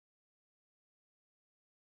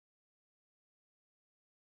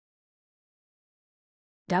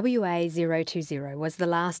WA020 was the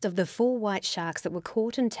last of the 4 white sharks that were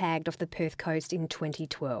caught and tagged off the Perth coast in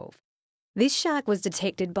 2012. This shark was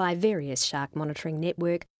detected by various shark monitoring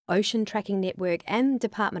network, ocean tracking network and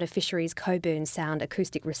Department of Fisheries Cockburn Sound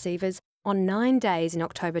acoustic receivers on 9 days in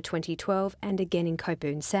October 2012 and again in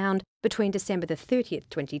Cockburn Sound between December the 30th,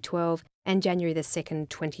 2012 and January the 2nd,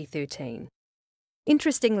 2013.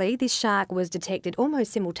 Interestingly, this shark was detected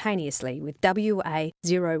almost simultaneously with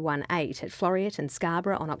WA018 at Floreat and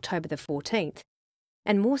Scarborough on October the 14th,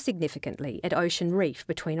 and more significantly at Ocean Reef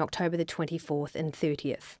between October the 24th and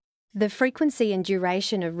 30th. The frequency and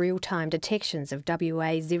duration of real-time detections of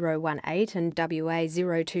WA018 and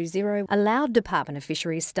WA020 allowed Department of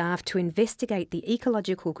Fisheries staff to investigate the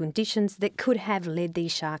ecological conditions that could have led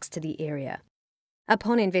these sharks to the area.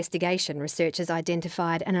 Upon investigation, researchers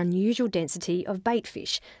identified an unusual density of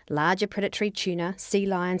baitfish, larger predatory tuna, sea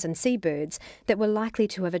lions and seabirds that were likely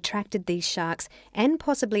to have attracted these sharks and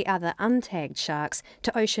possibly other untagged sharks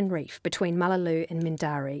to Ocean Reef between Mullaloo and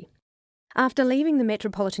Mindarie. After leaving the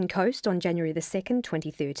Metropolitan coast on January the 2nd,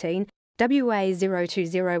 2013,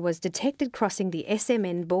 WA020 was detected crossing the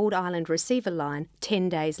SMN Bald Island receiver line 10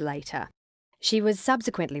 days later. She was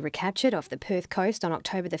subsequently recaptured off the Perth coast on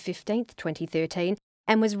October the 15th, 2013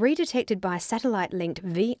 and was redetected by satellite-linked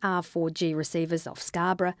VR4G receivers off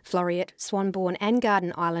Scarborough, Floreat, Swanborne and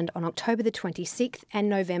Garden Island on October the 26th and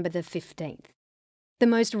November the 15th. The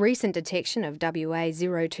most recent detection of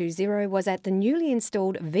WA020 was at the newly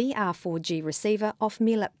installed VR4G receiver off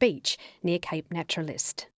Meelup Beach near Cape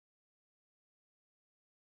Naturaliste.